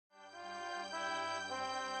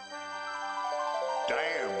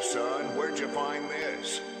Damn, son, where'd you find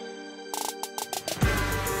this?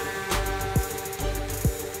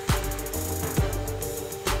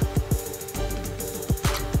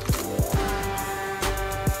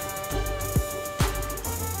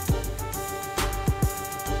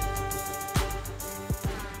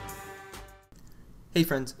 Hey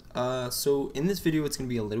friends, so in this video it's going to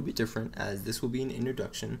be a little bit different, as this will be an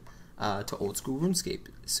introduction to old school RuneScape.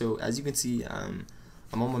 So as you can see,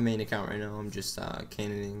 I'm on my main account right now. I'm just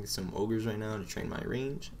cannoning some ogres right now to train my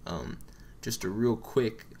range. Just a real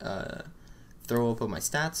quick throw up of my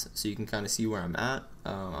stats so you can kind of see where I'm at.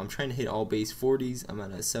 I'm trying to hit all base 40s. I'm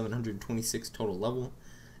at a 726 total level,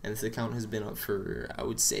 and this account has been up for, I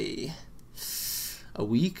would say, a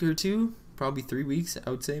week or two, probably 3 weeks, I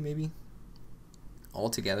would say, maybe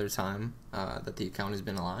altogether time that the account has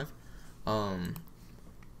been alive.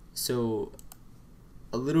 So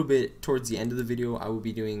a little bit towards the end of the video, I will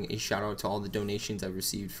be doing a shout out to all the donations I've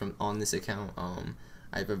received from on this account.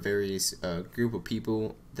 I have a various group of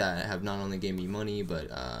people that have not only gave me money but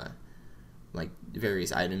like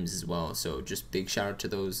various items as well. So just big shout out to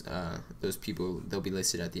those people. They'll be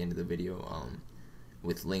listed at the end of the video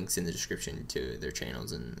with links in the description to their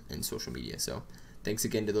channels and social media. So thanks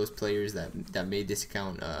again to those players that made this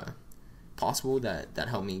account possible, that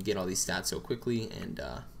helped me get all these stats so quickly. And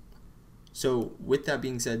so with that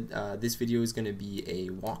being said, this video is going to be a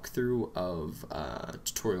walkthrough of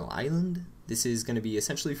Tutorial Island. This is going to be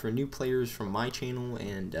essentially for new players from my channel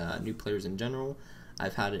and new players in general.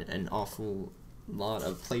 I've had an awful lot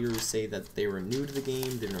of players say that they were new to the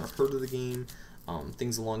game, they've never heard of the game,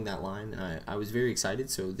 things along that line. I was very excited,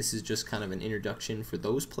 so this is just kind of an introduction for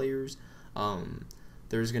those players.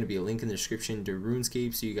 There's going to be a link in the description to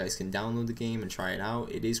Runescape so you guys can download the game and try it out.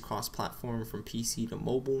 It is cross-platform from PC to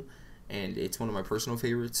mobile, and it's one of my personal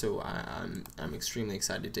favorites, so I'm extremely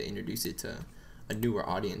excited to introduce it to a newer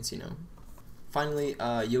audience, you know. Finally,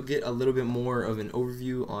 you'll get a little bit more of an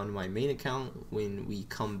overview on my main account when we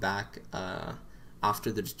come back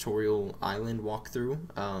after the Tutorial Island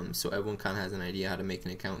walkthrough, so everyone kind of has an idea how to make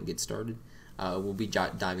an account and get started. We'll be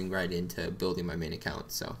diving right into building my main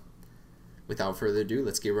account, so without further ado,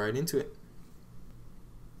 let's get right into it.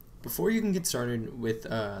 Before you can get started with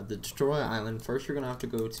the Tutorial Island, first you're going to have to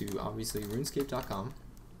go to, obviously, runescape.com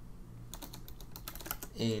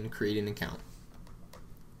and create an account.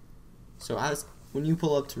 So when you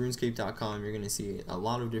pull up to runescape.com, you're going to see a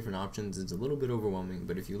lot of different options. It's a little bit overwhelming,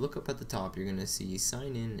 but if you look up at the top, you're going to see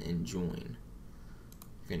sign in and join.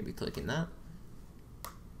 You're going to be clicking that.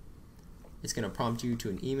 It's going to prompt you to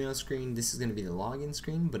an email screen. This is going to be the login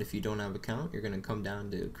screen, but if you don't have an account, you're going to come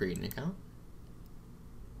down to create an account.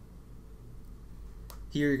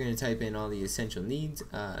 Here you're going to type in all the essential needs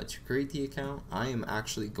to create the account. I am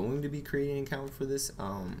actually going to be creating an account for this.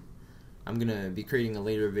 I'm going to be creating a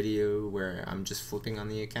later video where I'm just flipping on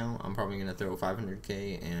the account. I'm probably going to throw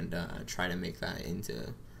 500k and try to make that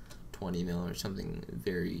into 20 mil or something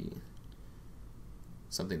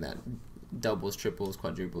that doubles, triples,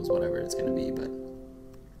 quadruples, whatever it's going to be. But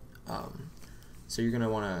so you're going to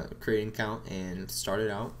want to create an account and start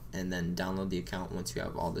it out, and then download the account once you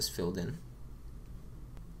have all this filled in.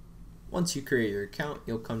 Once you create your account,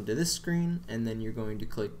 you'll come to this screen, and then you're going to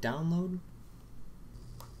click download.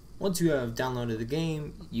 Once you have downloaded the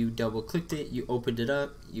game, you double clicked it, you opened it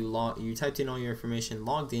up, you typed in all your information,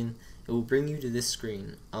 logged in, it will bring you to this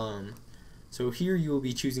screen. So here you will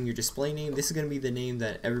be choosing your display name. This is going to be the name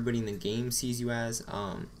that everybody in the game sees you as.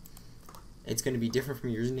 It's going to be different from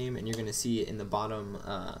your username, and you're going to see it in the bottom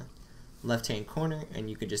left hand corner, and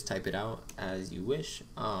you can just type it out as you wish.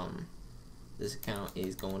 This account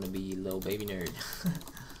is going to be Lil Baby Nerd.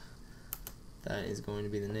 That is going to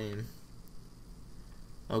be the name.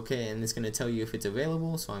 Okay, and it's going to tell you if it's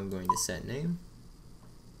available, so I'm going to set name.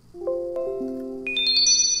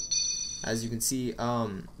 As you can see,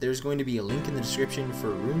 there's going to be a link in the description for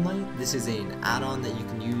RuneLite. This is an add-on that you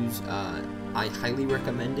can use. I highly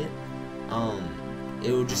recommend it.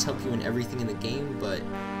 It will just help you in everything in the game, but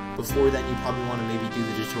before that you probably want to maybe do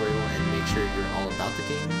the tutorial and make sure you're all about the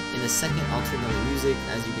game. In a second, I'll turn on the music.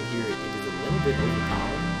 As you can hear, it is a little bit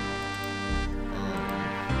overpowering.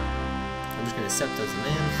 I'm just going to accept as a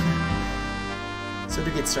man. So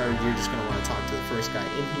to get started, you're just going to want to talk to the first guy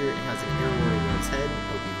in here. It has an arrow over its head.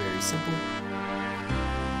 It'll be very simple.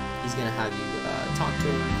 He's going to have you talk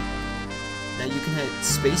to him. Now you can hit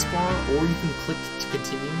spacebar, or you can click to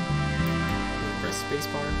continue. You can press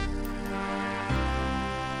spacebar.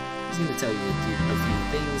 He's going to tell you a few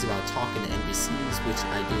things about talking to NPCs, which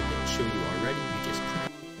I did show you already. You just click.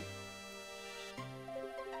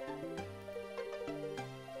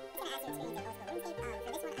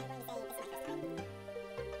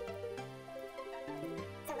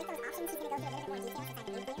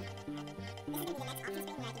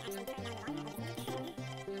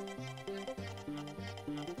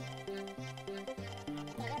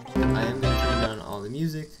 I am going to turn down all the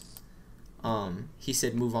music. He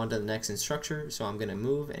said move on to the next instructor, so I'm going to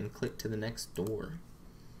move and click to the next door.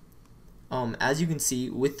 As you can see,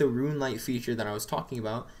 with the rune light feature that I was talking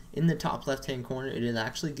about, in the top left hand corner it is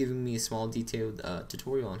actually giving me a small detailed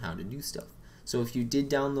tutorial on how to do stuff. So if you did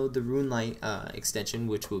download the rune light extension,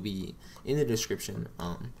 which will be in the description,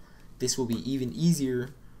 this will be even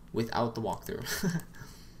easier without the walkthrough.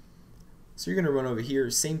 So you're going to run over here,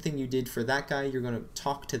 same thing you did for that guy, you're going to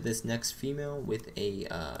talk to this next female with a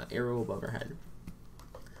arrow above her head.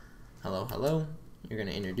 Hello, hello. You're going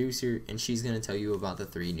to introduce her, and she's going to tell you about the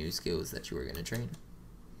 3 new skills that you are going to train.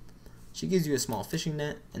 She gives you a small fishing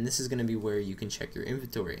net, and this is going to be where you can check your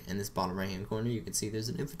inventory. In this bottom right hand corner, you can see there's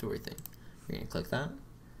an inventory thing. You're going to click that.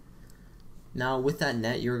 Now with that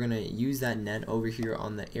net, you're going to use that net over here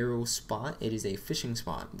on the arrow spot. It is a fishing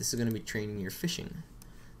spot. This is going to be training your fishing.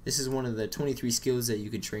 This is one of the 23 skills that you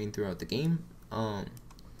could train throughout the game.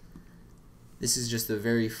 This is just the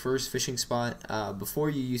very first fishing spot. Before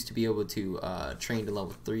you used to be able to train to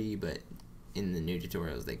level 3, but in the new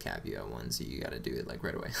tutorials they cap you at 1, so you gotta do it like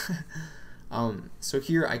right away. So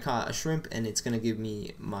here I caught a shrimp, and it's gonna give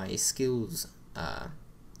me my skills tab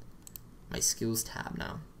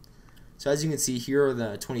now. So as you can see, here are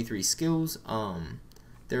the 23 skills.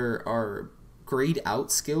 There are grayed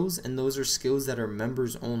out skills, and those are skills that are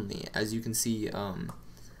members only. As you can see,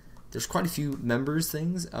 there's quite a few members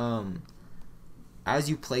things. As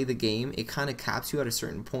you play the game, it kind of caps you at a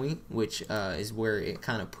certain point, which is where it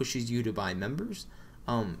kind of pushes you to buy members.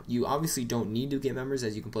 You obviously don't need to get members,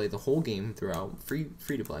 as you can play the whole game throughout free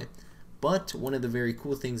to play. But one of the very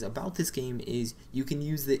cool things about this game is you can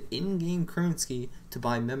use the in-game currency to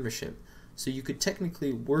buy membership. So you could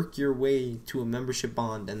technically work your way to a membership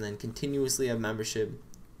bond and then continuously have membership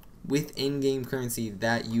with in-game currency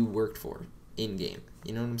that you worked for in-game.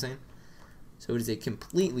 You know what I'm saying? So it is a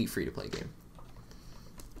completely free-to-play game.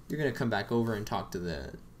 You're going to come back over and talk to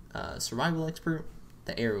the survival expert.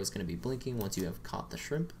 The arrow is going to be blinking once you have caught the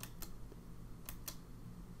shrimp.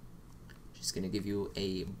 She's going to give you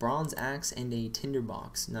a bronze axe and a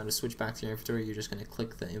tinderbox. Now to switch back to your inventory, you're just going to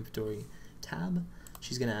click the inventory tab.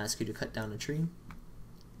 She's going to ask you to cut down a tree.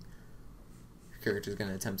 Your character is going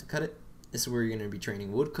to attempt to cut it. This is where you're going to be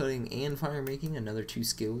training wood cutting and fire making, another 2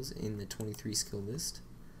 skills in the 23 skill list.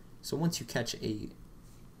 So once you catch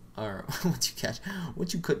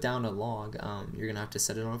once you cut down a log, you're going to have to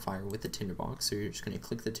set it on fire with the tinderbox. So you're just going to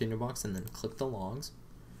click the tinderbox and then click the logs.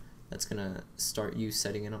 That's going to start you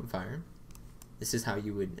setting it on fire. This is how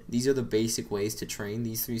you would, these are the basic ways to train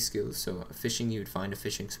these 3 skills. So fishing, you would find a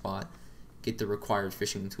fishing spot, get the required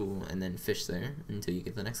fishing tool, and then fish there until you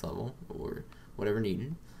get the next level or whatever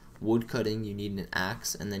needed. Wood cutting, you need an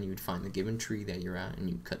axe, and then you would find the given tree that you're at and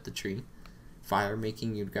you cut the tree. Fire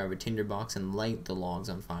making, you'd grab a tinderbox and light the logs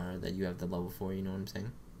on fire that you have the level for, you know what I'm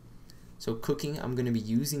saying? So cooking, I'm going to be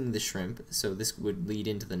using the shrimp, so this would lead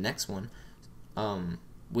into the next one.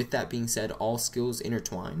 With that being said, all skills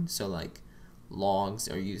intertwine, so like logs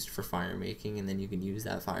are used for fire making, and then you can use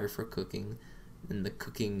that fire for cooking, and the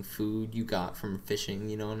cooking food you got from fishing,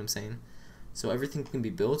 you know what I'm saying? So everything can be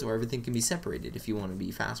built or everything can be separated if you want to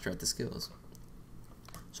be faster at the skills.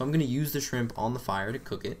 So I'm going to use the shrimp on the fire to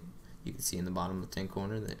cook it. You can see in the bottom left-hand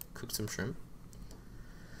corner that cooked some shrimp.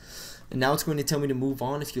 And now it's going to tell me to move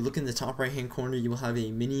on. If you look in the top right-hand corner, you will have a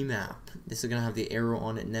mini-map. This is going to have the arrow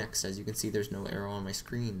on it next. As you can see, there's no arrow on my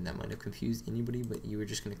screen. That might have confused anybody, but you are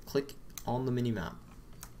just going to click on the mini-map.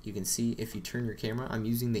 You can see if you turn your camera, I'm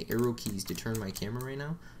using the arrow keys to turn my camera right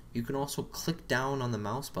now. You can also click down on the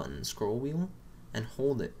mouse button, scroll wheel, and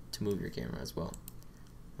hold it to move your camera as well.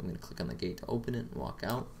 I'm going to click on the gate to open it, walk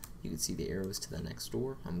out. You can see the arrows to the next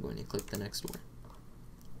door. I'm going to click the next door.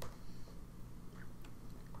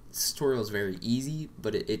 This tutorial is very easy,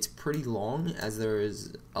 but it's pretty long as there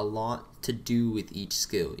is a lot to do with each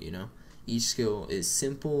skill, you know? Each skill is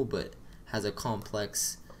simple but has a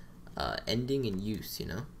complex ending and use, you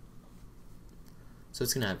know? So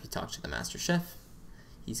it's going to have you talk to the master chef.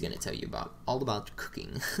 He's going to tell you all about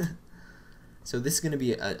cooking. So this is going to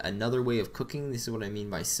be another way of cooking. This is what I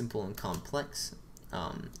mean by simple and complex.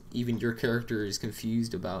 Even your character is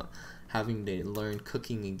confused about having to learn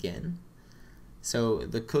cooking again. So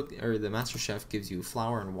the master chef gives you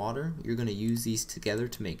flour and water. You're going to use these together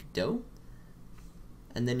to make dough,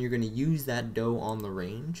 and then you're going to use that dough on the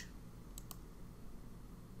range.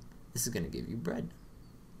 This is going to give you bread.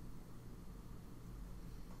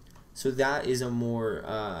 So that is a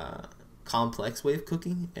more complex way of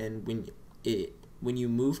cooking, and when you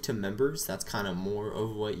move to members, that's kind of more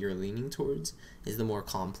of what you're leaning towards, is the more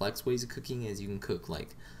complex ways of cooking, as you can cook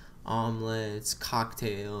like omelets,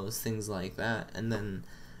 cocktails, things like that. And then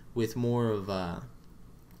with more of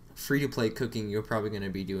free-to-play cooking, you're probably going to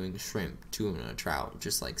be doing shrimp, tuna, trout,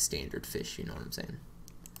 just like standard fish, you know what I'm saying?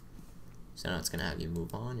 So now it's going to have you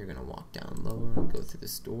move on. You're going to walk down lower and go through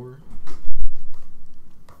this door.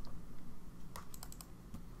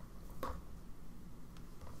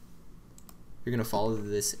 You're going to follow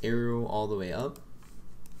this arrow all the way up.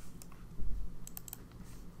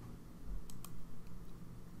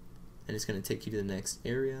 And it's going to take you to the next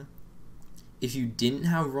area. If you didn't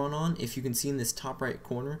have run on, if you can see in this top right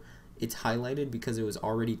corner, it's highlighted because it was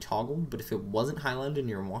already toggled. But if it wasn't highlighted and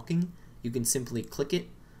you're walking, you can simply click it.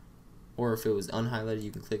 Or if it was unhighlighted,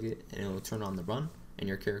 you can click it and it will turn on the run. And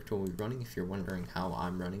your character will be running if you're wondering how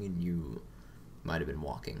I'm running and you might have been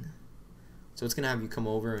walking. So it's going to have you come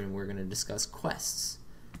over and we're going to discuss quests.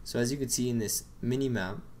 So as you can see in this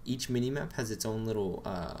mini-map, each mini-map has its own little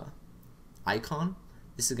icon.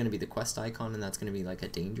 This is going to be the quest icon, and that's going to be like a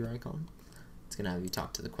danger icon. It's going to have you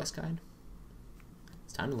talk to the quest guide.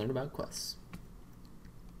 It's time to learn about quests.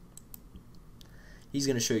 He's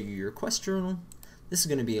going to show you your quest journal. This is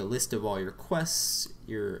going to be a list of all your quests.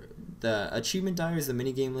 The achievement diaries, the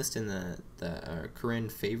minigame list, and the Korean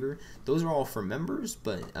favor. Those are all for members,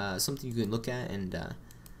 but something you can look at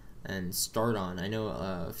and start on. I know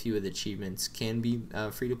a few of the achievements can be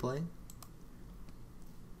free to play.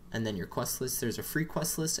 And then your quest list. There's a free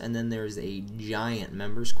quest list, and then there's a giant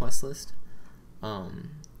members quest list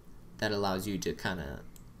that allows you to kind of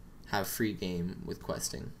have free game with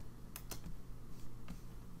questing.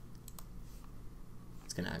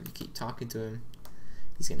 It's going to have you keep talking to him.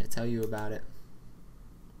 He's going to tell you about it.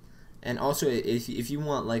 And also, if you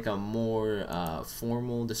want like a more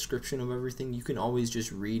formal description of everything, you can always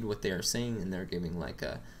just read what they are saying, and they're giving like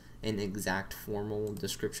an exact formal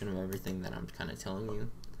description of everything that I'm kind of telling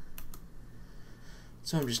you.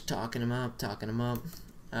 So I'm just talking him up.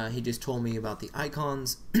 He just told me about the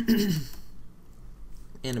icons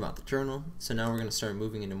and about the journal. So now we're going to start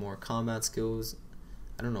moving into more combat skills.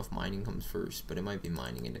 I don't know if mining comes first, but it might be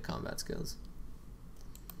mining into combat skills.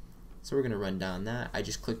 So we're going to run down that. I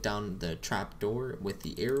just clicked down the trap door with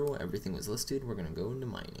the arrow. Everything was listed. We're going to go into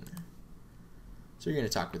mining. So you're going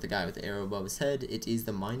to talk with the guy with the arrow above his head. It is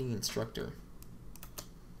the mining instructor.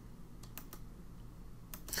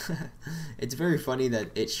 It's very funny that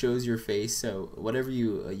it shows your face, so whatever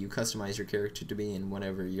you customize your character to be and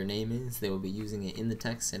whatever your name is, they will be using it in the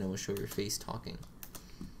text and it will show your face talking.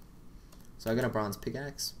 So I got a bronze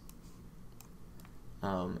pickaxe,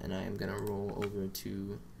 and I am going to roll over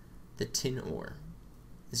to the tin ore.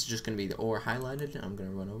 This is just going to be the ore highlighted, and I'm going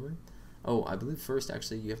to run over. Oh, I believe first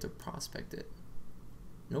actually you have to prospect it.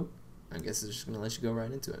 Nope, I guess it's just going to let you go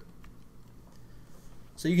right into it.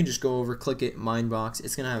 So you can just go over, click it, mine box.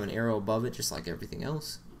 It's going to have an arrow above it just like everything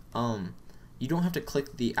else. You don't have to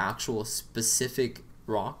click the actual specific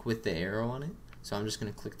rock with the arrow on it. So I'm just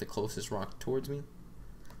going to click the closest rock towards me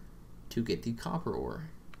to get the copper ore.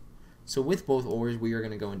 So with both ores, we are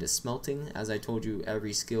going to go into smelting. As I told you,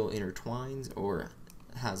 every skill intertwines or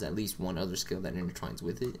has at least one other skill that intertwines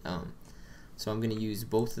with it. So I'm going to use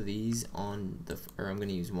both of these on I'm going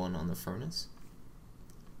to use one on the furnace.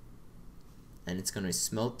 And it's going to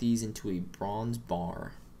smelt these into a bronze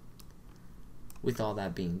bar. With all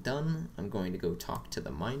that being done, I'm going to go talk to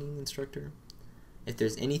the mining instructor. If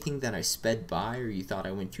there's anything that I sped by or you thought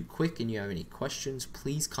I went too quick and you have any questions,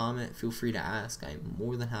 please comment. Feel free to ask. I'm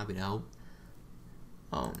more than happy to help.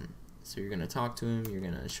 So you're going to talk to him. You're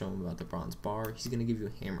going to show him about the bronze bar. He's going to give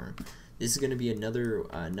you a hammer. This is going to be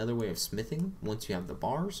another way of smithing once you have the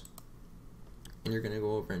bars. And you're going to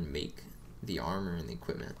go over and make the armor and the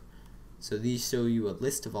equipment. So these show you a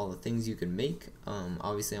list of all the things you can make.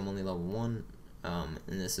 Obviously I'm only level 1, and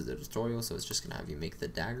this is a tutorial, so it's just going to have you make the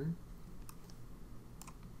dagger.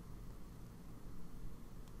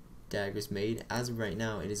 Dagger's made. As of right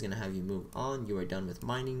now, it is going to have you move on. You are done with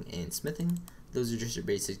mining and smithing. Those are just your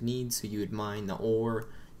basic needs. So you would mine the ore,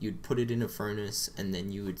 you'd put it in a furnace, and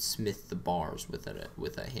then you would smith the bars with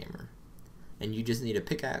a hammer. And you just need a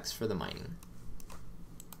pickaxe for the mining.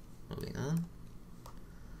 Moving on.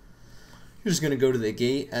 You're just going to go to the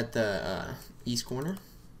gate at the east corner.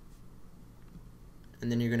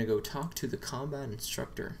 And then you're going to go talk to the combat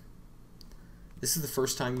instructor. This is the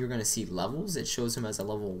first time you're going to see levels. It shows him as a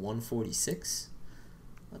level 146.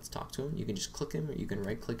 Let's talk to him. You can just click him, or you can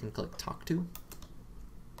right click and click talk to.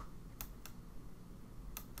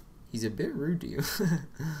 He's a bit rude to you.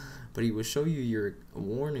 But he will show you your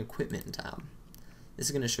worn equipment tab. This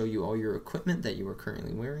is going to show you all your equipment that you are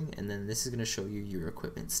currently wearing. And then this is going to show you your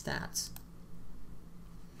equipment stats.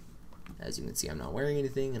 As you can see, I'm not wearing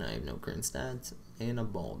anything, and I have no current stats, and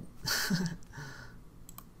I'm bald.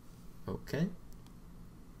 Okay.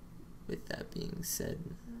 with that being said,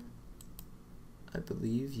 I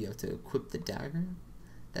believe you have to equip the dagger.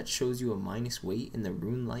 That shows you a minus weight in the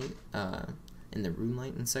rune light,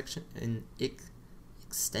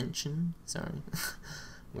 extension. Sorry,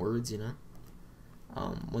 words, you know.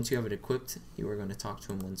 Once you have it equipped, you are going to talk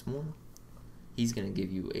to him once more. He's going to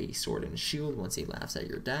give you a sword and a shield once he laughs at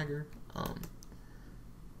your dagger.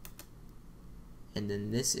 And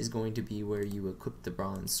then this is going to be where you equip the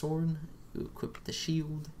bronze sword, you equip the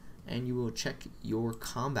shield, and you will check your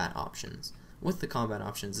combat options. With the combat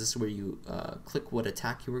options, this is where you click what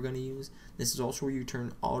attack you are going to use. This is also where you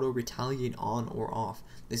turn auto retaliate on or off.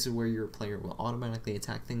 This is where your player will automatically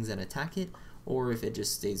attack things that attack it, or if it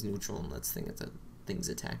just stays neutral and lets things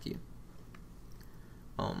attack you.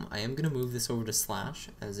 I am going to move this over to slash,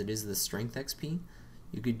 as it is the strength XP.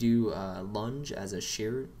 You could do lunge as a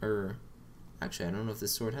shared, or actually I don't know if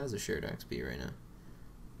this sword has a shared XP right now.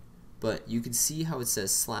 But you can see how it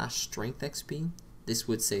says slash strength XP. This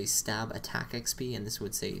would say stab attack XP, and this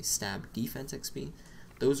would say stab defense XP.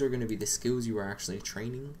 Those are going to be the skills you are actually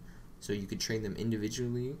training, so you could train them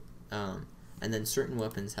individually. And then certain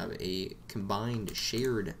weapons have a combined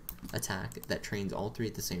shared attack that trains all three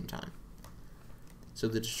at the same time. So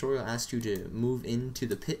the tutorial asks you to move into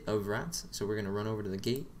the pit of rats, so we're going to run over to the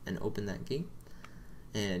gate and open that gate.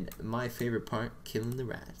 And my favorite part, killing the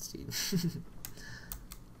rats, dude.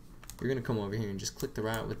 You're going to come over here and just click the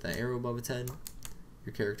rat with the arrow above its head.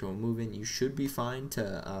 Your character will move in. You should be fine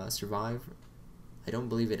to survive. I don't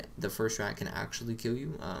believe the first rat can actually kill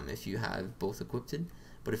you if you have both equipped.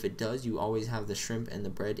 But if it does, you always have the shrimp and the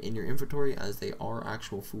bread in your inventory, as they are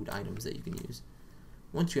actual food items that you can use.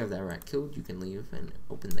 Once you have that rat killed, you can leave and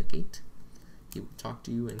open the gate. He will talk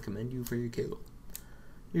to you and commend you for your kill.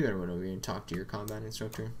 You're going to run over here and talk to your combat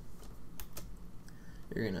instructor.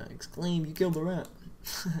 You're going to exclaim, "You killed the rat!"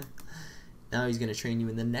 Now he's going to train you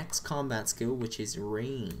in the next combat skill, which is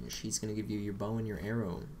range. He's going to give you your bow and your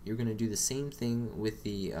arrow. You're going to do the same thing with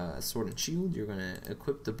the sword and shield. You're going to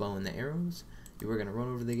equip the bow and the arrows. You are going to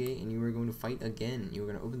run over the gate, and you are going to fight again. You are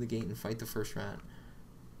going to open the gate and fight the first rat.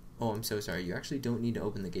 Oh, I'm so sorry. You actually don't need to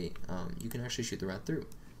open the gate. You can actually shoot the rat through.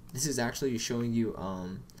 This is actually showing you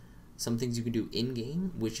some things you can do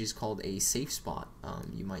in-game, which is called a safe spot.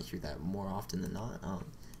 You might hear that more often than not.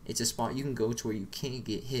 It's a spot you can go to where you can't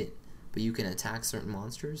get hit, but you can attack certain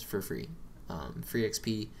monsters for free. Free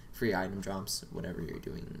XP, free item drops, whatever you're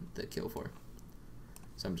doing the kill for.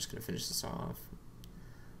 So I'm just going to finish this off.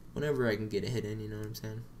 Whenever I can get a hit in, you know what I'm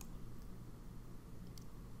saying?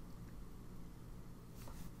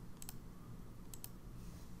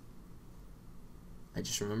 I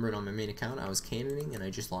just remembered on my main account I was cannoning and I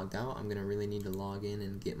just logged out. I'm going to really need to log in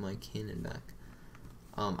and get my cannon back.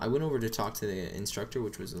 I went over to talk to the instructor,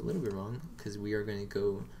 which was a little bit wrong, because we are going to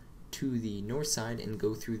go to the north side and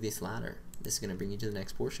go through this ladder. This is going to bring you to the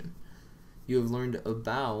next portion. You have learned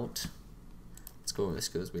about, let's go over the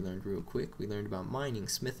skills we learned real quick. We learned about mining,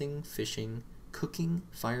 smithing, fishing, cooking,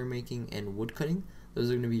 fire making, and wood cutting. Those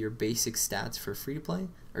are going to be your basic stats for free to play,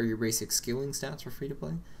 or your basic skilling stats for free to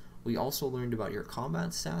play. We also learned about your combat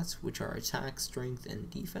stats, which are attack, strength,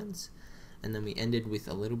 and defense. And then we ended with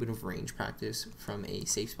a little bit of range practice from a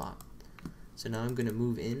safe spot. So now I'm going to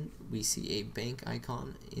move in. We see a bank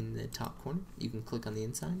icon in the top corner. You can click on the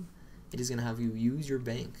inside. It is going to have you use your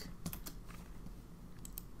bank.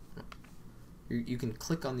 You can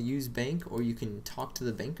click on the use bank, or you can talk to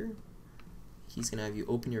the banker. He's going to have you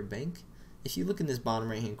open your bank. If you look in this bottom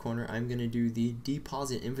right hand corner, I'm going to do the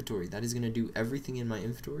deposit inventory. That is going to do everything in my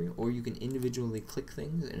inventory, or you can individually click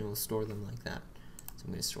things and it will store them like that. So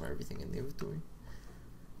I'm going to store everything in the inventory.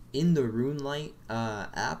 In the RuneLight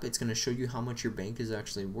app, it's going to show you how much your bank is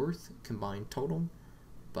actually worth, combined total.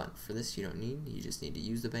 But for this, you don't need. You just need to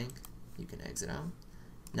use the bank. You can exit out.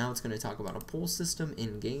 Now it's going to talk about a poll system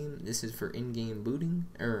in-game. This is for in-game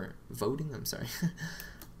voting. I'm sorry.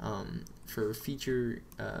 For future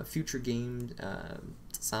game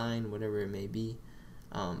design, whatever it may be.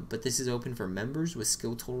 But this is open for members with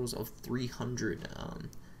skill totals of 300.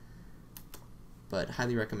 But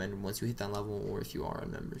highly recommended once you hit that level, or if you are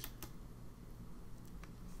on members.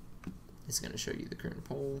 It's going to show you the current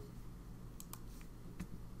poll.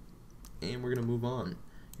 And we're going to move on.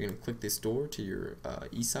 You're going to click this door to your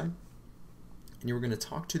east side. And you're going to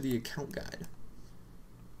talk to the account guide.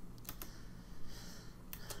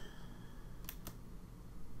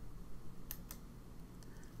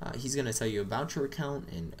 He's going to tell you about your account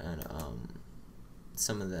and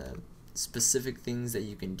some of the specific things that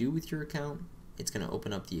you can do with your account. It's going to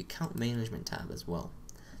open up the account management tab as well.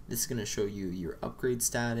 This is going to show you your upgrade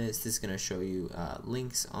status. This is going to show you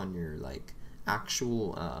links on your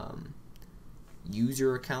actual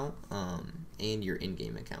user account and your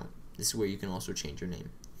in-game account. This is where you can also change your name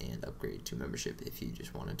and upgrade to membership if you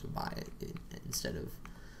just wanted to buy it instead of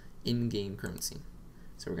in-game currency.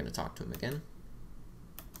 So we're going to talk to him again.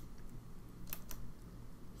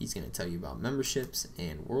 He's going to tell you about memberships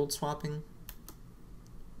and world swapping.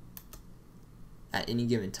 At any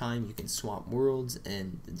given time, you can swap worlds,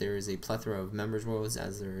 and there is a plethora of members worlds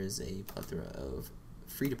as there is a plethora of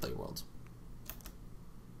free-to-play worlds.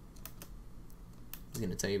 He's going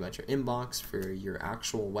to tell you about your inbox for your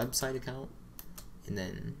actual website account, and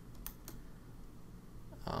then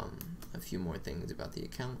a few more things about the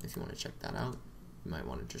account if you want to check that out. You might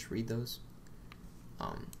want to just read those.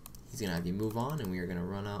 He's going to have you move on, and we are going to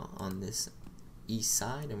run out on this east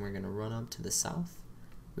side, and we're going to run up to the south.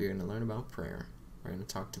 We're going to learn about prayer. We're going to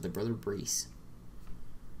talk to the brother Brace.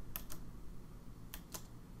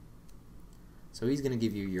 So he's going to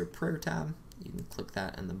give you your prayer tab. You can click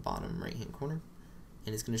that in the bottom right hand corner,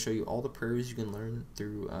 and it's going to show you all the prayers you can learn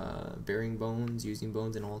through burying bones, using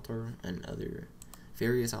bones in altar, and other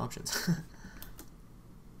various options.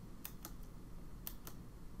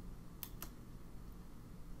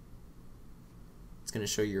 It's going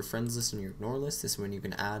to show you your friends list and your ignore list. This is when you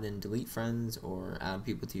can add and delete friends or add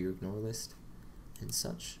people to your ignore list and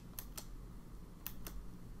such.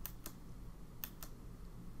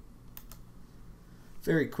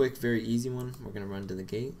 Very quick, very easy one. We're going to run to the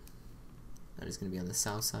gate. That is going to be on the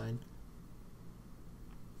south side.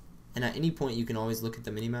 And at any point you can always look at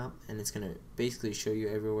the minimap, and it's going to basically show you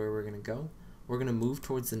everywhere we're going to go. We're going to move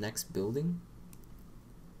towards the next building.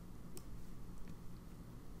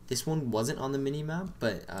 This one wasn't on the minimap,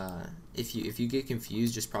 but if you get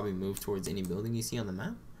confused, just probably move towards any building you see on the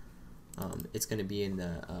map. It's going to be in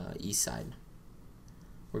the east side.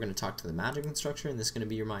 We're going to talk to the magic instructor, and this is going to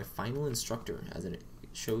be my final instructor, as it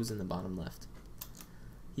shows in the bottom left.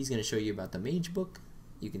 He's going to show you about the mage book.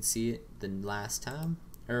 You can see it, the last tab.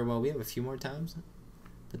 Or, well, we have a few more tabs,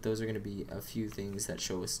 but those are going to be a few things that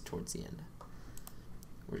show us towards the end.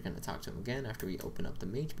 We're going to talk to him again after we open up the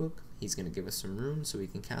mage book. He's going to give us some runes so we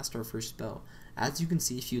can cast our first spell. As you can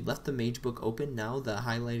see, if you left the mage book open, now the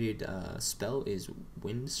highlighted spell is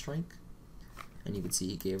Wind Strike. And you can see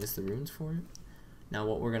he gave us the runes for it. Now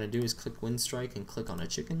what we're going to do is click Wind Strike and click on a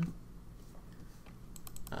chicken.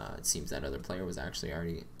 It seems that other player was actually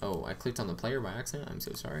already... Oh, I clicked on the player by accident. I'm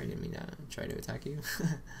so sorry. I didn't mean to try to attack you.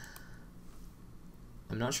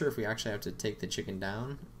 I'm not sure if we actually have to take the chicken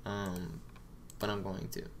down, but I'm going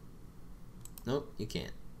to. Nope, you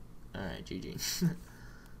can't. Alright, GG. I'm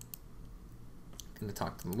going to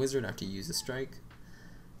talk to the wizard after you use a strike.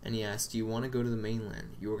 And he asks, do you want to go to the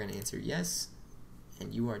mainland? You are going to answer yes,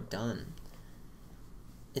 and you are done.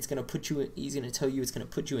 It's going to put you, he's going to tell you it's going to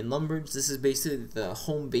put you in Lumbridge. This is basically the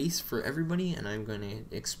home base for everybody, and I'm going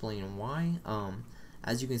to explain why.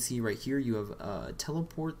 As you can see right here, you have a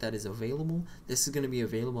teleport that is available. This is going to be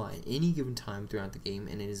available at any given time throughout the game,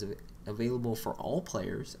 and it is available for all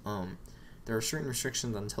players. There are certain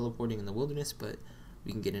restrictions on teleporting in the wilderness, but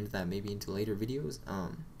we can get into that maybe into later videos.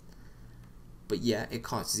 But yeah, it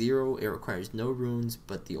costs 0, it requires no runes,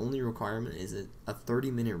 but the only requirement is a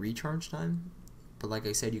 30-minute recharge time. But like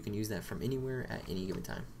I said, you can use that from anywhere at any given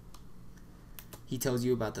time. He tells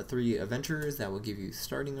you about the 3 adventurers that will give you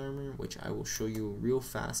starting armor, which I will show you real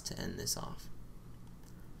fast to end this off.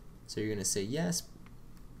 So you're going to say yes,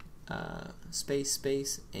 space,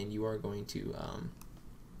 space, and you are going to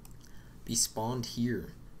be spawned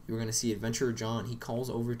here. You're going to see Adventurer John. He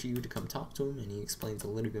calls over to you to come talk to him, and he explains a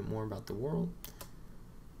little bit more about the world.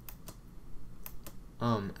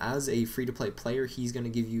 As a free-to-play player, he's going to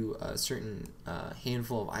give you a certain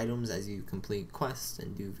handful of items as you complete quests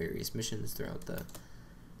and do various missions throughout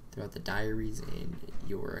the diaries and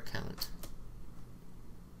your account.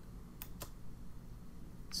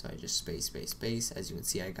 So I just space. As you can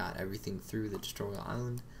see, I got everything through the tutorial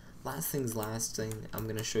island. Last thing, I'm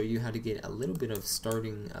going to show you how to get a little bit of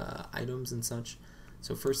starting items and such.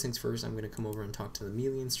 So first things first, I'm going to come over and talk to the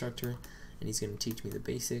melee instructor, and he's going to teach me the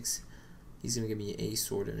basics. He's going to give me a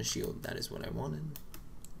sword and a shield. That is what I wanted.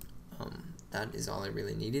 That is all I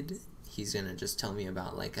really needed. He's going to just tell me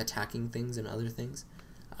about like attacking things and other things.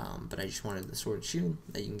 But I just wanted the sword and shield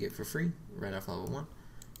that you can get for free right off level 1.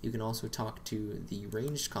 You can also talk to the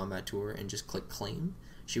ranged combat tour and just click claim.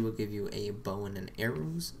 She will give you a bow and an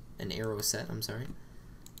arrow set, I'm sorry.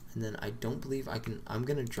 And then I don't believe I can, I'm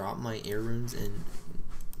going to drop my air runes and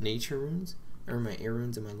nature runes, or my air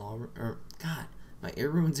runes and my law, or god, my air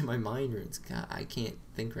runes and my mind runes. God, I can't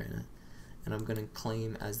think right now. And I'm going to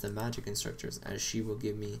claim as the magic instructors, as she will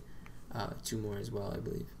give me 2 more as well, I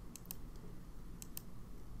believe.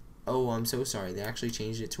 oh, I'm so sorry, they actually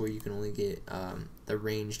changed it to where you can only get the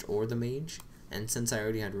ranged or the mage, and since I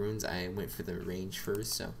already had runes, I went for the range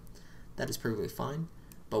first, so that is perfectly fine.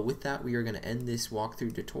 But with that, we are going to end this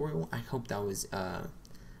walkthrough tutorial. I hope that was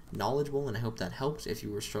knowledgeable, and I hope that helped if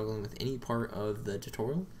you were struggling with any part of the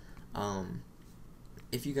tutorial.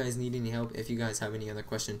 If you guys need any help, if you guys have any other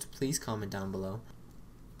questions, please comment down below.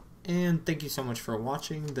 And thank you so much for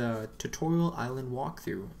watching the tutorial island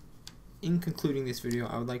walkthrough. In concluding this video,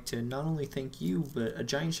 I would like to not only thank you, but a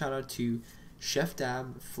giant shout out to Chef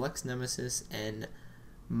Dab, Flexnemsis, and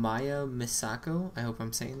Maya Misako. I hope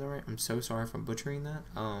I'm saying that right. I'm so sorry if I'm butchering that.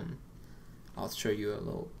 I'll show you a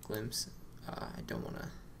little glimpse. I don't want to,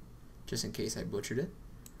 just in case I butchered it.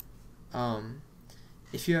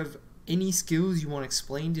 If you have any skills you want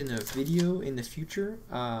explained in a video in the future,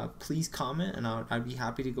 please comment, and I'd be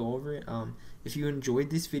happy to go over it. If you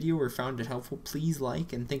enjoyed this video or found it helpful, please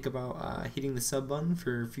like and think about hitting the sub button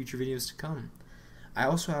for future videos to come. I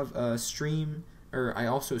also have a stream, or I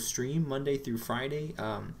also stream Monday through Friday,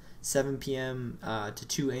 7 p.m. To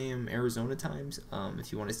 2 a.m. Arizona times,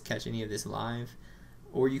 if you want to catch any of this live.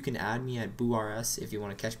 Or you can add me at Booo RS if you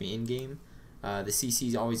want to catch me in-game. The CC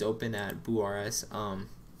is always open at Booo RS.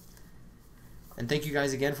 And thank you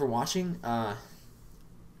guys again for watching, and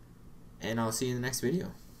I'll see you in the next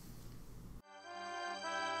video.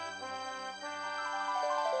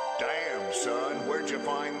 Damn, son, where'd you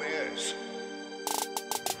find this?